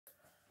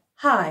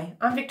Hi,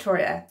 I'm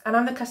Victoria and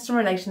I'm the Customer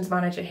Relations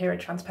Manager here at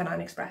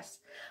TransPennine Express.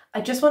 I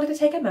just wanted to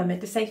take a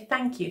moment to say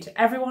thank you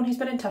to everyone who's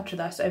been in touch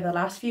with us over the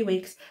last few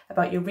weeks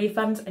about your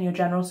refunds and your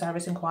general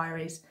service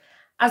inquiries.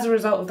 As a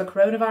result of the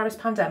coronavirus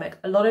pandemic,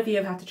 a lot of you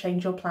have had to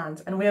change your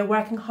plans and we are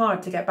working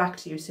hard to get back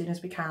to you as soon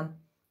as we can.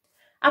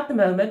 At the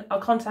moment, our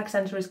contact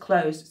centre is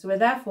closed, so we're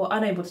therefore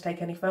unable to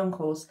take any phone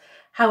calls.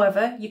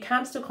 However, you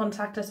can still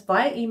contact us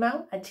via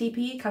email at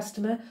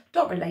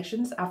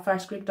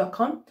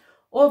tpecustomer.relations@firstgroup.com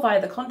or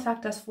via the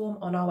Contact Us form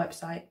on our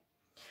website.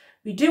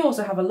 We do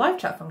also have a live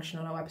chat function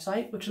on our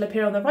website, which will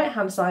appear on the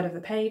right-hand side of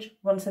the page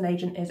once an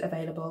agent is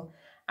available.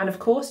 And of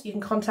course, you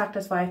can contact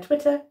us via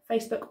Twitter,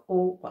 Facebook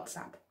or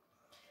WhatsApp.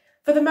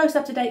 For the most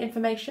up-to-date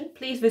information,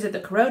 please visit the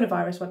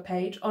coronavirus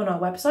webpage on our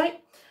website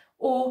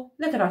or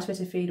look at our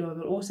Twitter feed where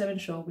we'll also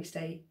ensure we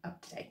stay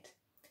up to date.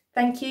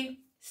 Thank you,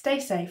 stay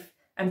safe,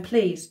 and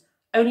please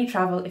only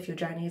travel if your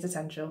journey is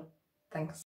essential. Thanks.